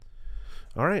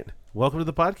All right. Welcome to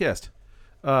the podcast.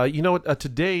 You know what?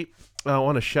 Today, I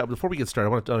want to shout, before we get started,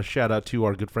 I want to shout out to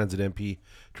our good friends at MP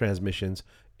Transmissions,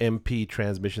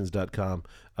 mptransmissions.com.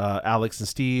 Alex and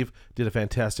Steve did a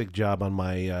fantastic job on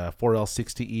my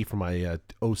 4L60E for my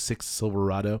 '06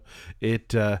 Silverado.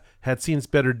 It had seen its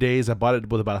better days. I bought it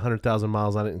with about 100,000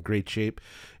 miles on it in great shape,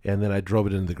 and then I drove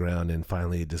it into the ground, and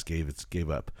finally it just gave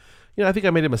up. You know, I think I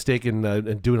made a mistake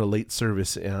in doing a late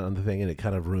service on the thing, and it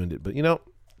kind of ruined it. But, you know,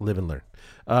 live and learn.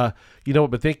 You know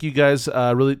what? But thank you guys.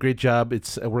 Really great job.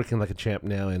 It's working like a champ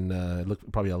now, and look,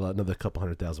 probably another couple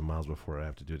 100,000 miles before I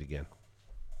have to do it again.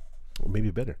 Or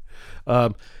maybe better.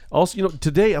 Also, you know,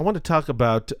 today I want to talk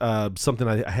about something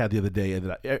I had the other day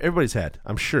that everybody's had,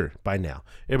 I'm sure, by now.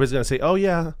 Everybody's going to say, oh,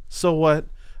 yeah, so what?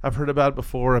 I've heard about it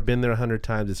before. I've been there 100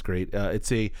 times. It's great.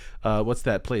 It's a, what's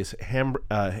that place?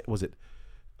 Was it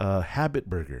Habit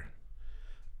Burger?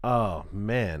 Oh,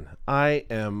 man.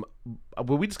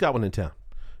 We just got one in town.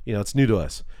 You know, it's new to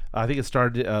us. I think it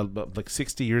started like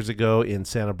 60 years ago in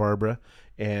Santa Barbara,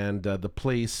 and the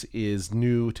place is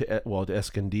new to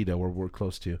Escondido, where we're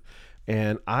close to,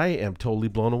 and I am totally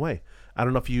blown away. I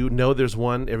don't know if you know, there's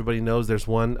one. Everybody knows there's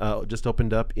one just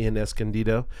opened up in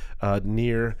Escondido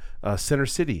near Center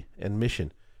City and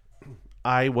Mission.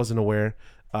 I wasn't aware.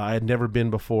 I had never been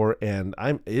before, and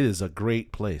it is a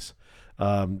great place. You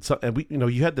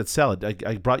had that salad.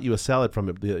 I brought you a salad from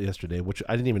it yesterday, which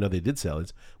I didn't even know they did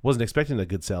salads. Wasn't expecting a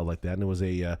good salad like that, and it was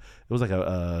like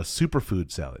a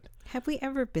superfood salad. Have we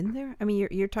ever been there? I mean,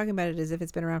 you're talking about it as if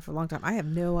it's been around for a long time. I have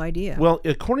no idea. Well,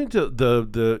 according to the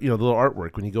little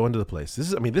artwork when you go into the place,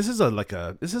 this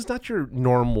is not your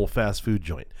normal fast food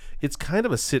joint. It's kind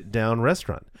of a sit down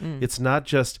restaurant. It's not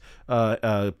just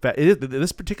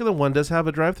this particular one does have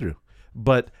a drive-through,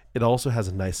 but it also has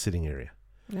a nice sitting area.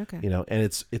 Okay. You know, and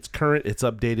it's current, it's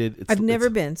updated. I've never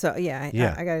been, so I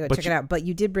gotta go check it out. But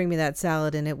you did bring me that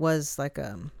salad, and it was like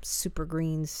a super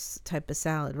greens type of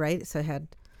salad, right? So it had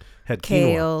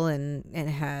kale and it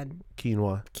had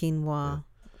quinoa. Yeah.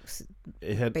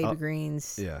 It had baby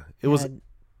greens. Yeah, it was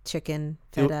chicken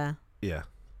feta.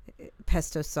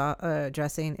 Pesto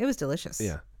dressing. It was delicious.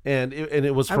 Yeah, and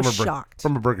it was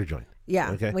from a burger joint.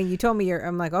 Yeah. Okay. When you told me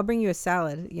I'm like, I'll bring you a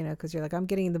salad, you know, because you're like, I'm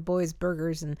getting the boys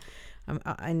burgers and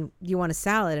you want a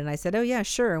salad, and I said, oh yeah,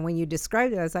 sure. And when you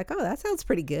described it, I was like, oh, that sounds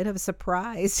pretty good. I was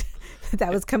surprised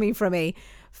that was coming from a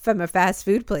fast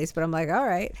food place, but I'm like, all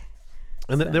right.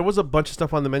 And there was a bunch of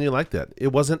stuff on the menu like that.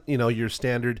 It wasn't, your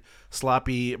standard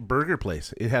sloppy burger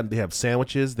place. They have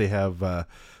sandwiches. They have,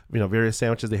 various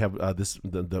sandwiches. They have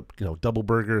the double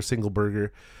burger, single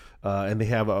burger, and they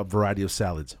have a variety of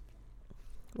salads.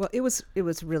 Well, it was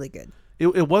really good.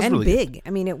 It was and really big. Good.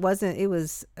 I mean, it was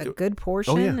a good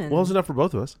portion. Oh yeah, well, it was enough for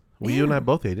both of us. You and I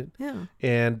both ate it. Yeah,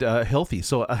 and healthy.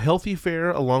 So a healthy fare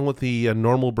along with the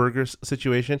normal burger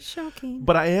situation. Shocking.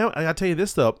 But I gotta tell you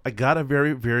this though, I got a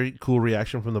very, very cool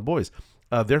reaction from the boys.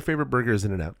 Their favorite burger is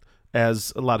In-N-Out,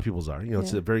 as a lot of people's are.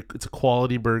 It's a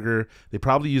quality burger. They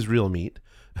probably use real meat.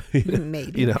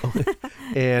 Maybe.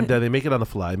 And they make it on the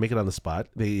fly, make it on the spot.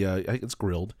 It's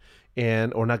grilled,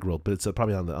 or not grilled, but it's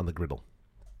probably on the griddle.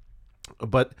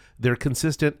 But they're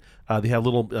consistent. They have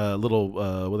little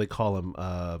what do they call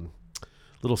them?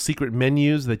 Little secret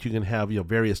menus that you can have,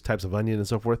 various types of onion and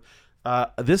so forth.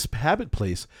 This Habit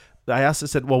place, I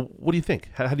said, well, what do you think?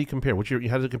 How do you compare? How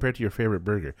does it compare to your favorite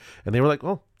burger? And they were like,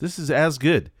 oh, this is as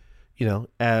good,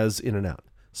 as In-N-Out.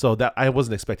 So that I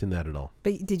wasn't expecting that at all.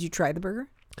 But did you try the burger?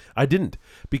 I didn't,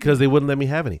 because they wouldn't let me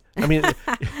have any. I mean,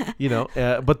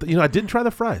 but I did try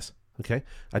the fries. Okay,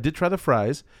 I did try the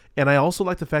fries, and I also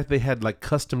like the fact they had like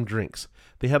custom drinks.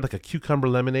 They had like a cucumber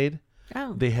lemonade.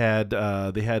 Oh. They had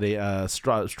a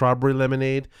strawberry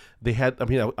lemonade. They had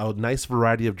a nice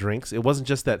variety of drinks. It wasn't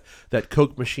just that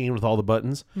Coke machine with all the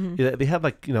buttons. Mm-hmm. They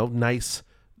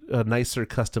had nicer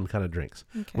custom kind of drinks,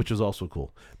 which was also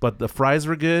cool. But the fries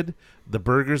were good. The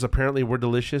burgers apparently were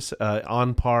delicious,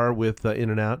 on par with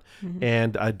In-N-Out,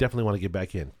 and I definitely want to get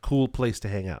back in. Cool place to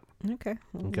hang out. Okay.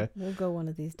 We'll go one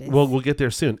of these days. We'll get there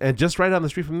soon. And just right down the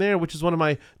street from there, which is one of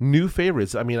my new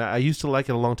favorites. I mean, I used to like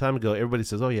it a long time ago. Everybody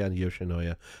says, oh, yeah,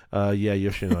 Yoshinoya.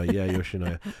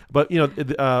 Yoshinoya. But,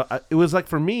 it was like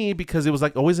for me, because it was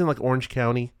like always in like Orange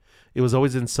County. It was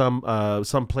always in some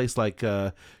place like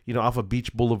off of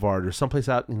Beach Boulevard or someplace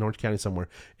out in Orange County somewhere,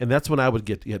 and that's when I would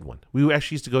get one. We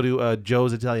actually used to go to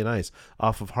Joe's Italian Ice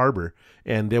off of Harbor,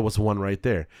 and there was one right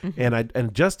there. Mm-hmm.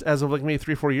 And just as of like maybe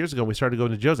 3 or 4 years ago, when we started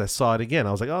going to Joe's, I saw it again.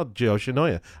 I was like, oh,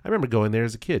 Yoshinoya. I remember going there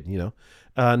as a kid.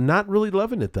 Not really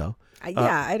loving it though.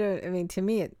 I don't. I mean, to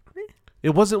me,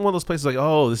 it wasn't one of those places like,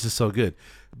 oh, this is so good.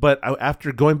 But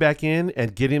after going back in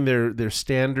and getting their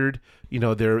standard,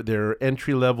 their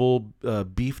entry level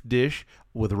beef dish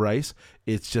with rice,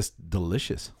 it's just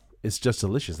delicious. It's just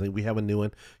delicious. I think we have a new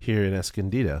one here in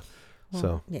Escondido.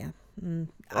 So yeah.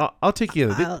 I'll take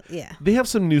you in. They have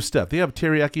some new stuff. They have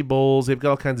teriyaki bowls. They've got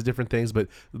all kinds of different things. But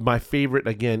my favorite,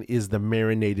 again, is the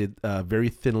marinated, very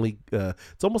thinly.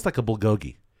 It's almost like a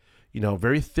bulgogi,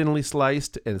 very thinly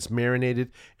sliced, and it's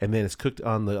marinated, and then it's cooked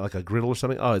on like a griddle or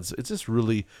something. Oh, it's just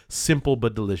really simple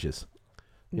but delicious.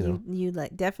 You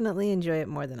definitely enjoy it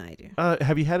more than I do.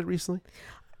 Have you had it recently?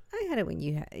 I had it when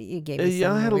you gave me some.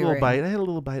 Yeah, I had a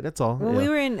little bite. That's all. When we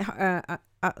were in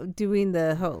doing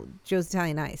the whole Joe's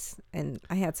Italian Ice, and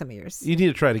I had some of yours. You need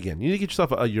to try it again. You need to get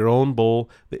yourself your own bowl.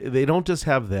 They don't just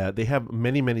have that. They have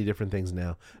many, many different things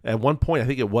now. At one point, I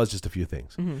think it was just a few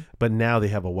things. Mm-hmm. But now they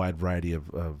have a wide variety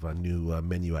of new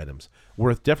menu items.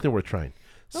 Definitely worth trying.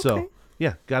 Okay. So,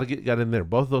 yeah, got in there.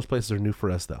 Both of those places are new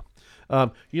for us, though.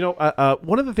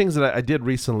 One of the things that I did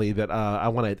recently that I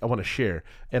want to share,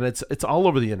 and it's all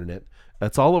over the internet.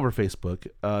 It's all over Facebook.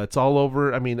 It's all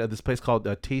over. I mean, this place called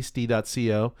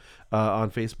tasty.co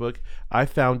on Facebook. I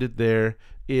found it there.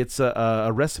 It's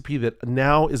a recipe that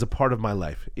now is a part of my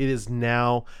life. It is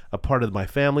now a part of my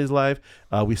family's life.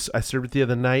 I served it the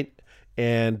other night,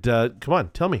 and come on,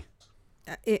 tell me.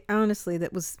 Honestly,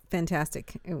 that was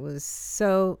fantastic. It was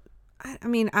so. I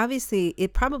mean, obviously,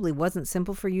 it probably wasn't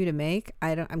simple for you to make.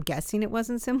 I'm guessing it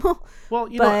wasn't simple. Well,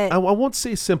 I won't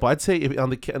say simple. I'd say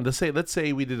let's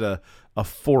say we did a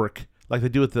fork like they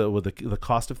do with the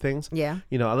cost of things. Yeah.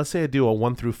 Let's say I do a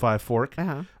 1 through 5 fork.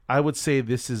 Uh-huh. I would say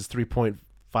this is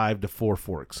 3.5 to 4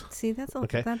 forks. See, that's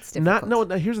okay. That's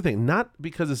difficult. Here's the thing. Not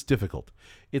because it's difficult.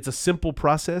 It's a simple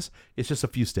process. It's just a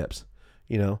few steps.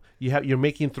 You're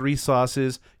making 3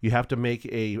 sauces. You have to make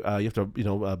a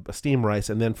steam rice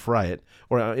and then fry it,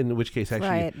 or in which case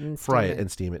actually fry it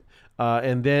and steam it.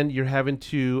 And then you're having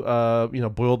to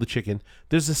boil the chicken.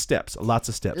 There's lots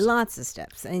of steps.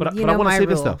 And but I want to say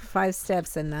this though, 5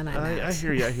 steps and then I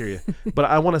hear you. But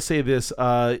I want to say this.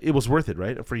 It was worth it,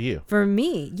 right, for you? For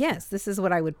me, yes. This is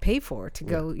what I would pay for to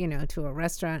go, to a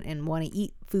restaurant and want to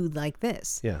eat food like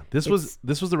this. Yeah, this was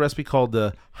the recipe called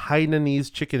the Hainanese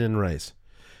chicken and rice.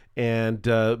 And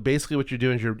basically what you're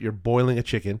doing is you're boiling a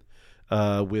chicken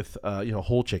with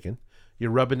whole chicken.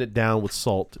 You're rubbing it down with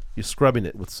salt. You're scrubbing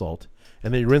it with salt.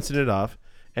 And then you're rinsing it off.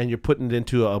 And you're putting it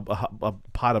into a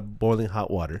pot of boiling hot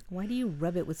water. Why do you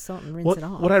rub it with salt and rinse it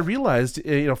off? What I realized,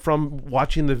 from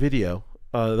watching the video,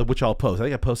 which I'll post. I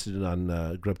think I posted it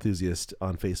on Grubthusiast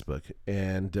on Facebook.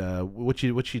 And what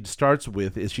she starts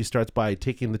with is she starts by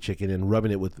taking the chicken and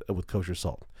rubbing it with kosher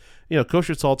salt.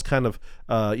 Kosher salt's kind of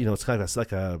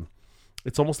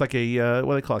it's almost like a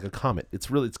what do they call it, like a comet.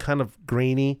 It's kind of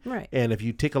grainy, right? And if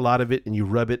you take a lot of it and you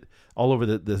rub it all over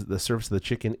the surface of the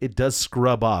chicken, it does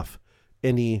scrub off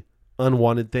any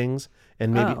unwanted things,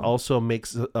 and maybe also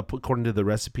makes, according to the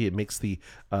recipe, it makes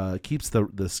keeps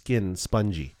the skin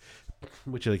spongy,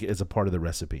 which is a part of the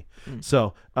recipe.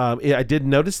 So I did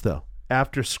notice though,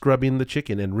 after scrubbing the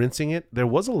chicken and rinsing it, there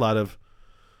was a lot of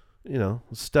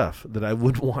stuff that I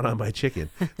wouldn't want on my chicken.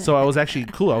 So I was actually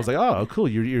cool. I was like, oh, cool.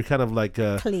 You're kind of like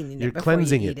you're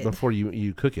cleansing it before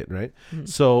you cook it, right? Mm-hmm.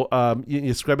 So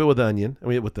you scrub it with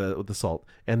with the salt,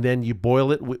 and then you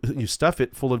boil it. You stuff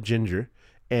it full of ginger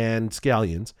and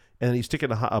scallions, and then you stick it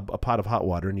in a pot of hot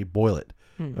water and you boil it.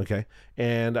 Okay.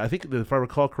 And I think if I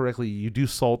recall correctly, you do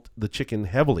salt the chicken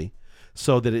heavily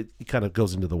so that it kind of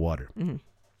goes into the water. Mm-hmm.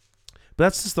 But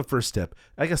that's just the first step.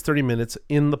 I guess 30 minutes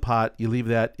in the pot. You leave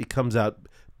that. It comes out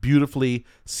beautifully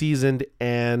seasoned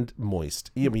and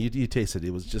moist. I mean, you taste it.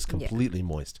 It was just completely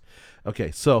moist.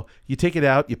 Okay, so you take it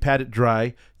out. You pat it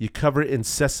dry. You cover it in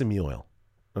sesame oil.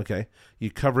 Okay,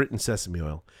 you cover it in sesame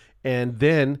oil. And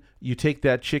then you take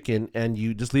that chicken and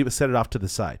you just set it off to the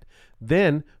side.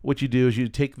 Then what you do is you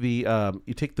take the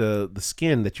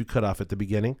skin that you cut off at the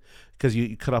beginning, because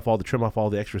you trim off all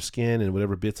the extra skin and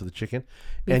whatever bits of the chicken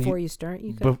before you start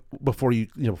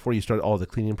all the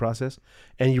cleaning process,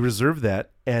 and you reserve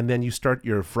that, and then you start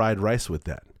your fried rice with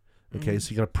that. Okay,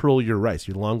 so you're gonna pearl your rice,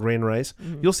 your long grain rice.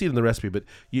 You'll see it in the recipe, but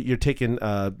you're taking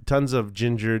tons of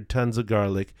ginger, tons of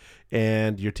garlic,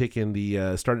 and you're taking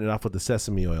starting it off with the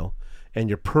sesame oil, and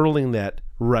you're pearling that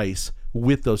rice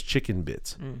with those chicken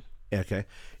bits. Okay,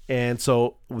 and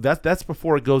so that's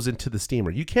before it goes into the steamer.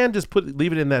 You can just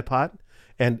leave it in that pot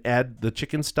and add the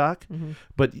chicken stock,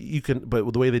 but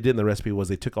the way they did in the recipe was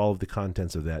they took all of the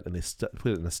contents of that and they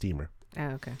put it in a steamer. Oh,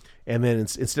 okay. And then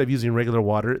instead of using regular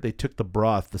water, they took the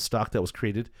broth, the stock that was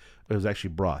created. It was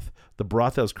actually broth. The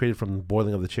broth that was created from the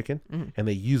boiling of the chicken, and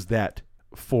they used that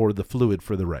for the fluid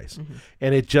for the rice,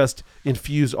 and it just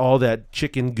infused all that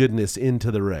chicken goodness into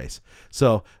the rice.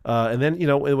 So and then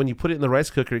when you put it in the rice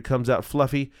cooker, it comes out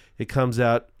fluffy. It comes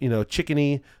out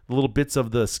chickeny, little bits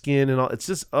of the skin and all. It's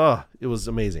just it was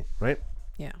amazing, right?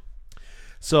 Yeah.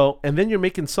 So and then you're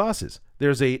making sauces.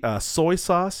 There's a soy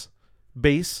sauce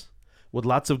base with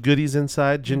lots of goodies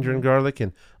inside, ginger and garlic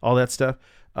and all that stuff.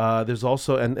 There's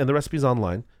also and the recipe's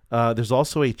online. There's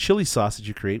also a chili sauce that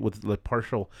you create with like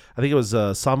partial. I think it was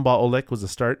sambal oelek was the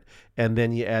start, and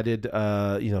then you added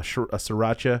a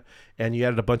sriracha, and you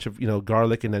added a bunch of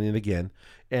garlic and onion again,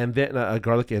 and then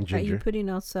garlic and ginger. Are you putting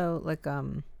also like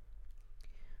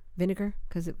vinegar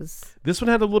because it was? This one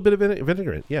had a little bit of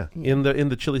vinegar in it, yeah. in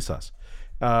the chili sauce.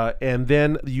 And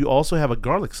then you also have a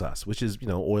garlic sauce, which is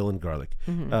oil and garlic.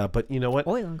 But you know what?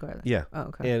 Oil and garlic. Yeah. Oh,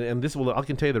 okay. And this I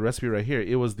can tell you the recipe right here.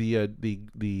 It was the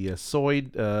soy.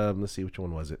 Let's see, which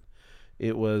one was it?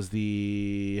 It was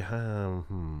the.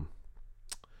 I'm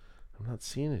not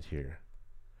seeing it here.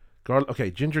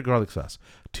 Ginger garlic sauce.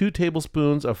 2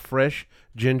 tablespoons of fresh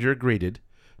ginger grated.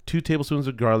 2 tablespoons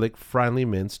of garlic finely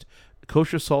minced.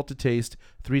 Kosher salt to taste,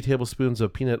 3 tablespoons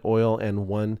of peanut oil, and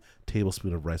 1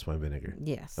 tablespoon of rice wine vinegar.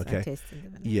 Yes, okay. I tasted the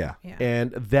vinegar. Yeah,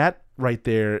 and that right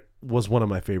there was one of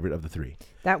my favorite of the 3.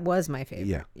 That was my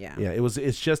favorite. Yeah.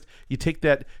 It's just you take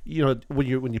that when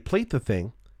you plate the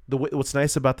thing. What's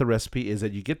nice about the recipe is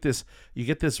that you get this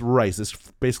rice, this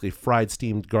basically fried,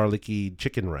 steamed, garlicky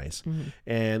chicken rice,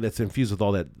 and that's infused with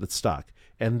all that stock,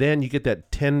 and then you get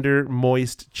that tender,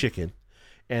 moist chicken.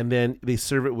 And then they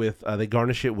serve it with, they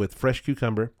garnish it with fresh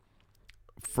cucumber,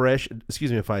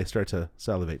 excuse me if I start to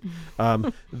salivate,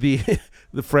 the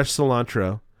fresh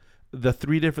cilantro,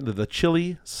 the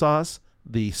chili sauce,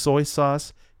 the soy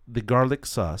sauce, the garlic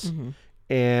sauce,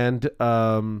 and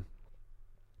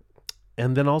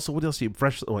then also, what else do you,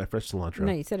 fresh cilantro.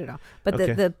 No, you said it all. But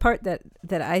Okay. the part that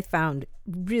I found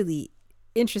really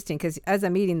interesting, because as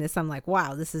I'm eating this, I'm like,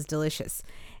 wow, this is delicious.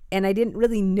 And I didn't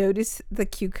really notice the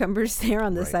cucumbers there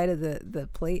on the side of the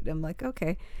plate. I'm like,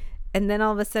 okay. And then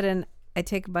all of a sudden, I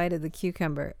take a bite of the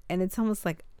cucumber, and it's almost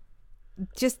like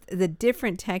just the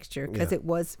different texture because it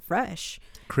was fresh.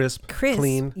 Crisp,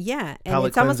 clean. Yeah. And palate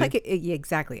it's almost cleansing. like yeah,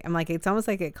 exactly. I'm like, it's almost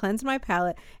like it cleansed my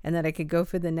palate, and then I could go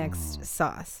for the next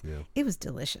sauce. Yeah. It was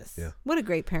delicious. Yeah. What a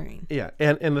great pairing. Yeah,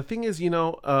 and the thing is,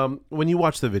 when you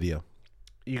watch the video,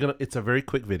 it's a very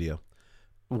quick video,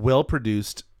 well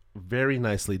produced, very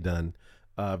nicely done,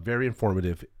 very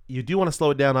informative. You do want to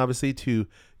slow it down, obviously, to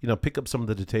pick up some of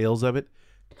the details of it.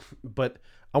 But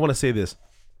I want to say this: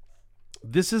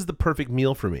 this is the perfect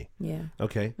meal for me. Yeah.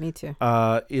 Okay. Me too.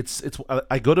 It's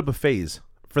I go to buffets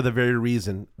for the very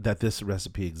reason that this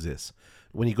recipe exists.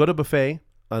 When you go to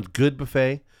a good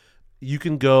buffet, you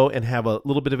can go and have a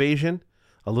little bit of Asian,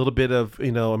 a little bit of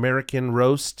American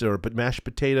roast or mashed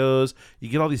potatoes. You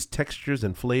get all these textures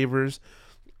and flavors.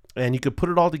 And you could put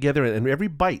it all together, and every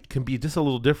bite can be just a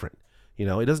little different.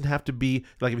 It doesn't have to be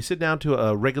like if you sit down to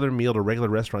a regular meal at a regular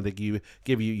restaurant, they give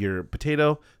you your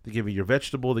potato, they give you your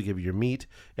vegetable, they give you your meat,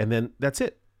 and then that's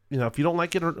it. If you don't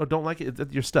like it or don't like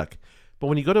it, you're stuck. But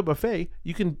when you go to a buffet,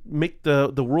 you can make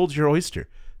the world's your oyster.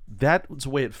 That was the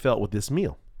way it felt with this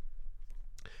meal.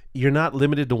 You're not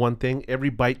limited to one thing. Every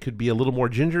bite could be a little more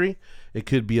gingery. It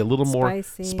could be a little more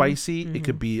spicy. It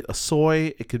could be a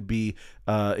soy. It could be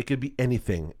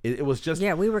anything. It was just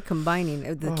we were combining.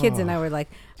 The kids and I were like,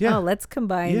 let's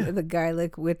combine the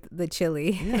garlic with the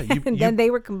chili. Yeah, and then they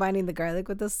were combining the garlic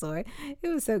with the soy. It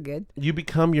was so good. You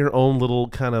become your own little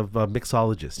kind of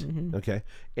mixologist. Okay,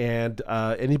 and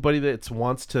anybody that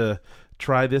wants to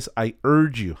try this, I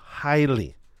urge you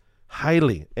highly,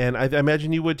 and I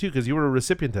imagine you would too, because you were a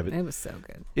recipient of it. It was so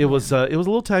good. It was a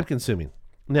little time consuming.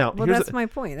 Now, that's my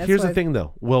point. Here's the thing,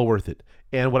 though, well worth it.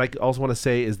 And what I also want to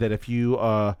say is that if you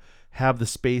have the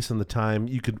space and the time,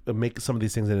 you could make some of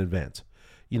these things in advance.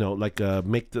 Like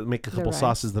make a couple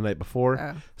sauces the night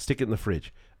before, stick it in the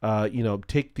fridge. Make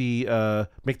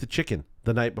the chicken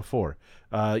the night before.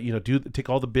 Take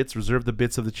all the bits, reserve the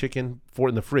bits of the chicken for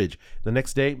in the fridge. The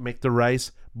next day, make the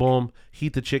rice. Boom,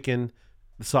 heat the chicken.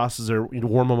 The sauces are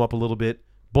warm them up a little bit.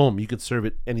 Boom, you could serve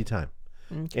it anytime.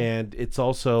 Okay. And it's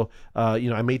also,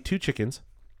 I made 2 chickens,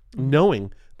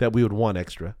 knowing that we would want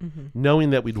extra, knowing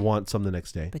that we'd want some the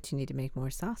next day. But you need to make more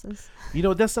sauces.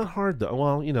 That's not hard though.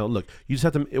 Well, look, you just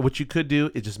have to. What you could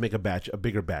do is just make a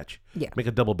bigger batch. Yeah. Make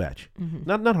a double batch.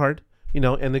 Not hard. And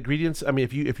the ingredients. I mean,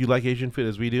 if you like Asian food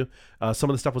as we do, some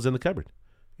of the stuff was in the cupboard.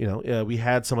 We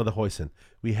had some of the hoisin.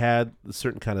 We had a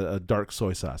certain kind of dark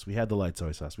soy sauce. We had the light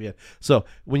soy sauce. So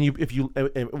if you're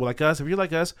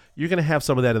like us, you're gonna have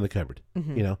some of that in the cupboard.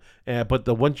 But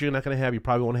the ones you're not gonna have, you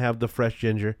probably won't have the fresh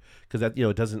ginger because that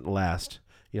it doesn't last.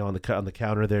 On the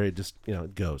counter there, it just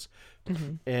it goes.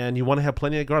 And you want to have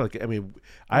plenty of garlic. I mean,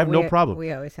 I have no problem.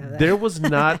 We always have that. There was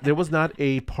not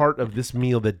a part of this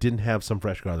meal that didn't have some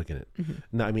fresh garlic in it.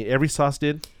 No, I mean every sauce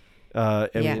did. I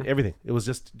mean everything. It was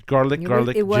just garlic,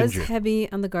 It was ginger. heavy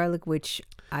on the garlic, which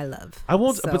I love. I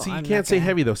won't. So but see, you I'm can't not say gonna-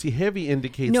 heavy though. See, heavy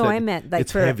indicates No, that I meant like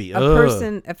it's for heavy. a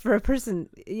person. For a person,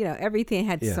 everything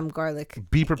had Yeah. some garlic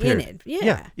Be prepared. in it.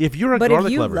 Yeah. If you're a But garlic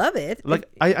if you lover, love it, like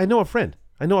I know a friend.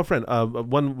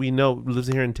 One we know lives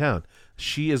here in town.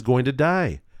 She is going to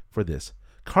die for this.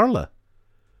 Carla.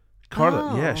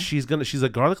 Oh. Yeah, she's a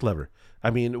garlic lover. I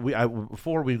mean,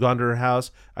 before we've gone to her house,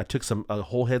 I took some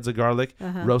whole heads of garlic,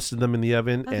 roasted them in the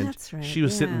oven, Oh, and that's right, she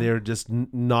was sitting yeah. there just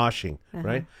noshing.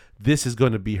 Right, this is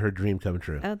going to be her dream come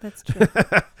true. Oh, that's true.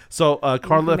 So,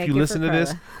 Carla, if make you it for listen to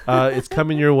this, it's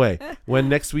coming your way. When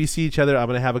next we see each other, I'm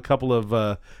going to have a couple of,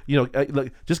 look,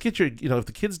 just get your, if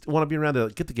the kids want to be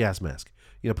around, get the gas mask.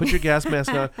 Put your gas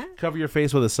mask on, cover your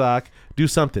face with a sock, do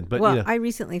something. But Well, I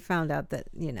recently found out that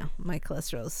my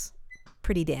cholesterol's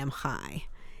pretty damn high,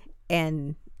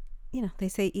 and they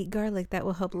say eat garlic, that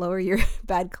will help lower your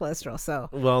bad cholesterol. So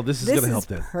well, this is going to help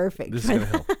then. Perfect. This is going to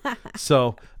help.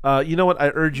 So, you know what? I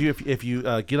urge you, if you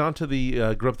get onto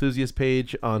the Grow Enthusiast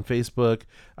page on Facebook,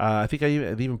 I think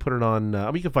I've even put it on,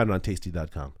 you can find it on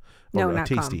tasty.com. No, or, not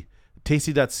tasty.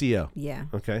 Tasty.co. Yeah.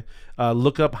 Okay.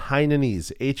 Look up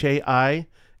Hainanese, Hainanese.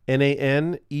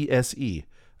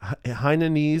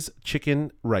 Hainanese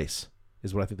chicken rice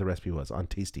is what I think the recipe was on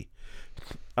Tasty.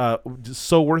 Just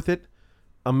so worth it.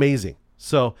 Amazing.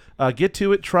 So get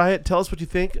to it, try it, tell us what you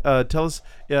think. Tell us,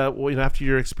 after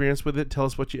your experience with it, tell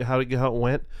us how it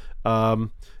went.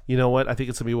 You know what? I think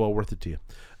it's gonna be well worth it to you.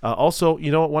 Also,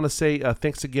 I want to say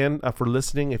thanks again for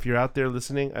listening. If you're out there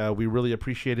listening, we really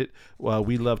appreciate it.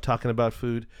 We love talking about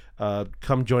food.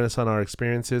 Come join us on our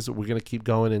experiences. We're gonna keep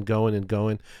going and going and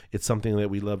going. It's something that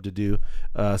we love to do.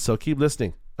 So keep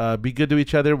listening. Be good to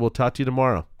each other. We'll talk to you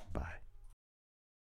tomorrow.